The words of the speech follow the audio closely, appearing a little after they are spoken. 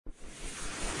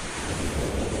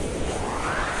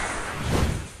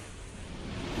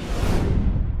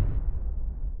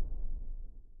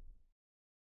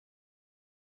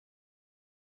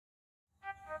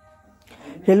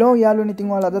Hello යාළුවනේ ඉතින්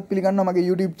ඔයාලා අදත් පිළිගන්නවා මගේ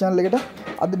YouTube channel එකට.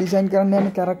 අද ඩිසයින් කරන්න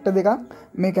යන්නේ කැරක්ටර් දෙකක්.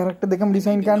 මේ කැරක්ටර් දෙකම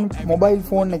ඩිසයින් කරන්නේ මොබයිල්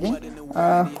ෆෝන් එකෙන්.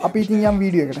 අපි ඉතින් යම්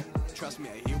වීඩියෝ එකට.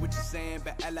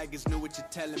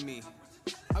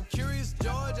 I'm curious,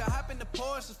 George. I hop in the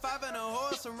Porsche, 5 and a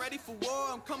horse. I'm ready for war.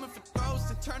 I'm coming for throats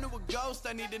to turn to a ghost.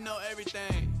 I need to know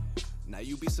everything. Now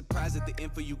you be surprised at the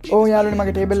info you get. Oh, යාළුවනේ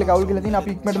මගේ table එක අවුල් කියලා තියෙන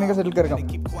අපි ඉක්මනට මේක settle කරගමු.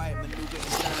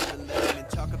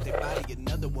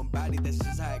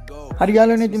 හරි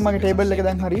යාළුවනේ ඉතින් මගේ ටේබල් එක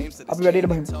දැන් හරි. අපි වැඩේට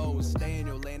බහිමු.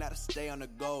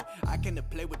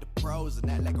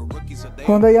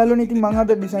 හොඳයි යාළුවනේ ඉතින් මම අද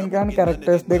ඩිසයින් කරන්නේ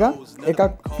කැරක්ටර්ස් දෙකක්. එකක්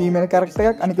ෆීමේල් කැරක්ටර්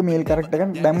එකක් අනික මේල් කැරක්ටර්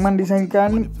එකක්. දැන් මම ඩිසයින්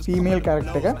කරන්නේ ෆීමේල්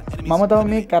කැරක්ටර් එක. මම තව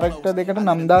මේ කැරක්ටර් දෙකට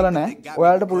නම් දාලා නැහැ.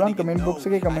 ඔයාලට පුළුවන් කමෙන්ට් බොක්ස්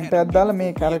එකේ කමෙන්ට් එකක් දාලා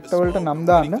මේ කැරක්ටර් වලට නම්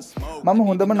දාන්න. මම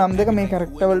හොඳම නම් දෙක මේ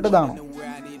කැරක්ටර් වලට දානවා.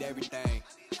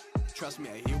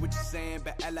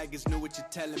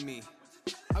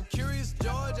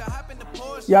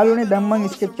 යාළුවනේ දැන් මම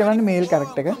ස්කෙච් කරන්නේ මේල්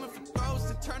කැරක්ටර් එක.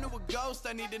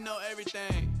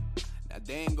 Now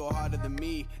they ain't go harder than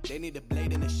me. They need a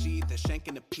blade and a sheath, a shank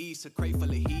and a piece, a crate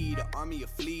full of heat, an army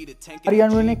of fleet, a tank. හරි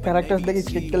යාළුවනේ characters දෙක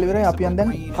sketch කරලා ඉවරයි. අපි යන් දැන්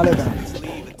colour කරනවා.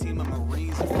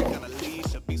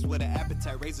 With an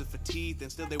appetite, razor for teeth,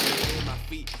 and still they were in my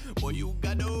feet. Boy, you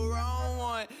got the wrong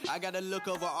one. I gotta look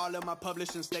over all of my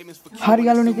publishing statements for. හරි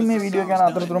යාළුවනේ ඉතින් මේ වීඩියෝ එක යන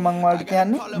අතරතුර මම ඔයාලට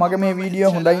කියන්නේ මගේ මේ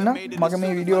වීඩියෝ හොඳයි නම් මගේ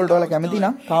මේ වීඩියෝ වලට ඔයාලා කැමති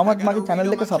නම් තාමත් මගේ channel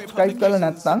එක subscribe කරලා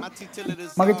නැත්නම්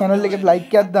මගේ channel එකට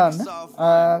like එකක් දාන්න,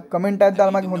 comment එකක්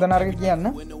දාලා මගේ හොඳ නරක කියන්න,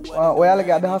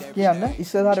 ඔයාලගේ අදහස් කියන්න,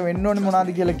 ඉස්සරහට වෙන්න ඕනේ මොනවද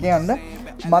කියලා කියන්න.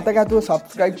 මතකතුව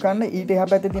subscribe කරන්න, ඊට එහා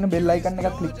පැත්තේ තියෙන bell icon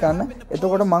එකත් click කරන්න.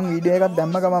 එතකොට මම වීඩියෝ එකක්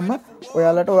දැම්ම ගමන්ම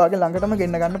ඔයාලට ඔයාගේ ළඟටම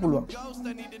ගෙන්න ගන්න පුළුවන්.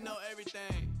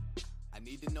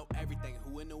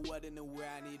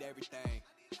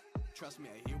 Trust me,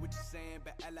 I hear what you're saying,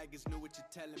 but I like it's new what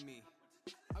you're telling me.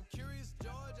 I'm curious,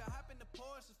 George. I hop in the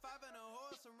Porsche, 5 and a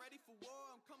horse. I'm ready for war.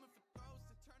 I'm coming for throats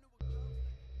to turn to a ghost.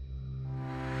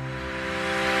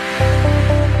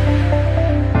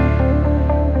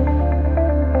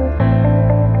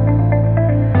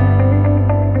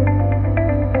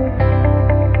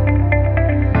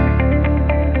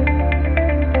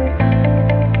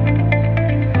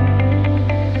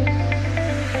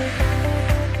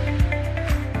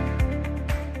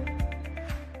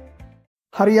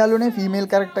 හරි යාළුවනේ female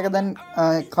character එක දැන්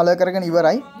colour කරගෙන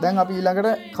ඉවරයි. දැන් අපි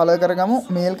ඊළඟට colour කරගමු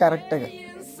මේල් කැරක්ටර් එක.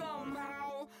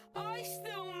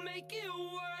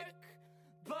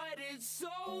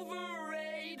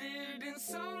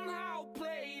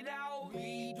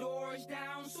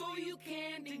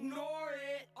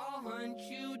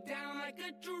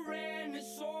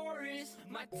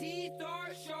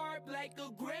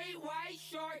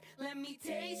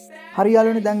 හරි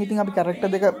යාළුවනේ දැන් ඉතින් අපි කැරක්ටර්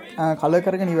දෙක කලර්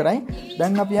කරගෙන ඉවරයි.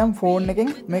 දැන් අපි යම් ෆෝන් එකෙන්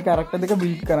මේ කැරක්ටර් දෙක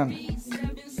බිල්ඩ් කරන්න.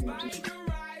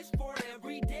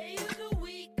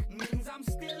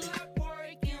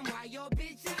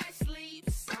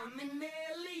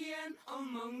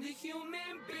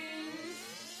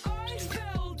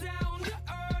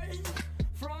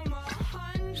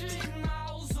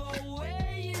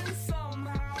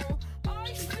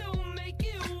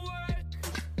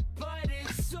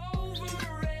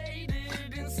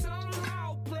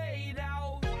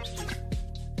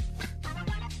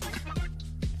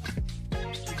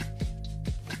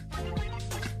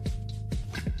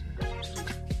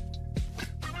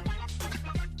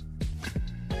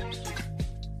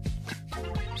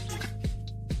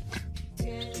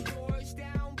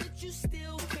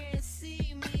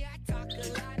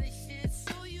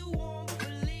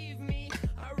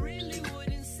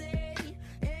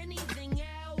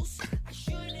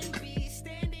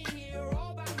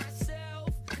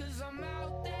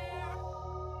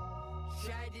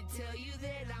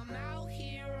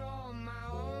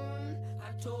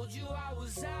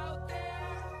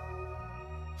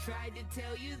 Tried to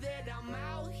tell you that I'm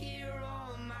out here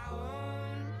on my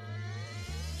own.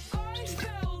 I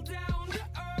fell down to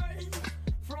earth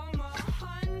from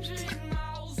 100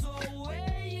 miles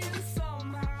away, and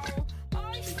somehow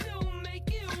I still make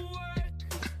it work,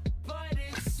 but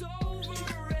it's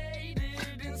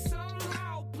overrated and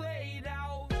somehow played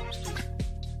out.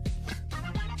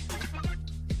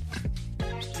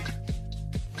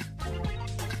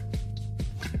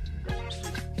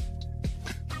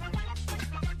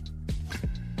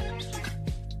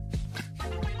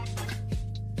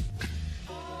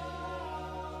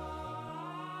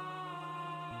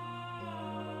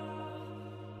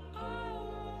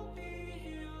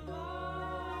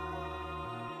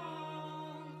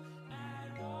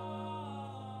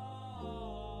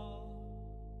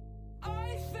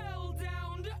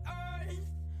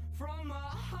 from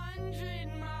 100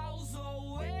 miles goes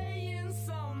away and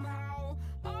somehow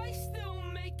I still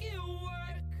make it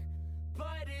work,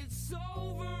 but it's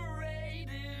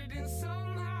overrated and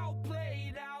somehow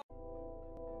played out.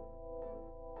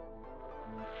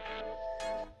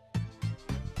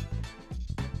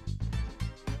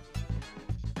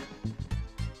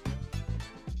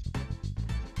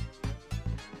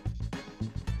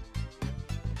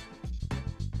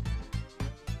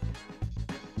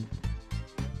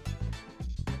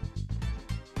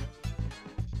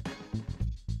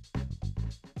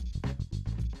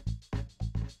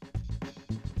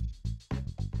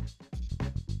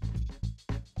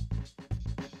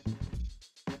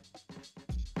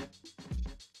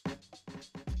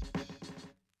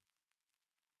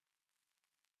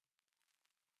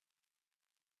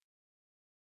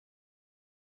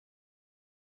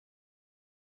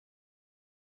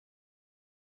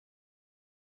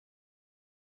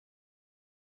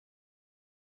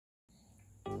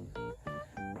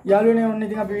 යාළුවනේ ඔන්න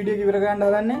ඉතින් අපි video එක ඉවර කරන්න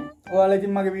හදන්නේ. ඔයාලා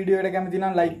ඉතින් මගේ වීඩියෝ එකට කැමති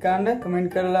නම් like කරන්න, comment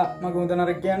කරලා මගේ හොඳ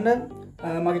නරක කියන්න,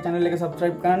 මගේ channel එක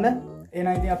subscribe කරන්න.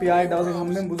 එහෙනම් ඉතින් අපි ආයෙ දවසක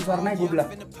හම්බෙමු. බුදු සරණයි. good luck.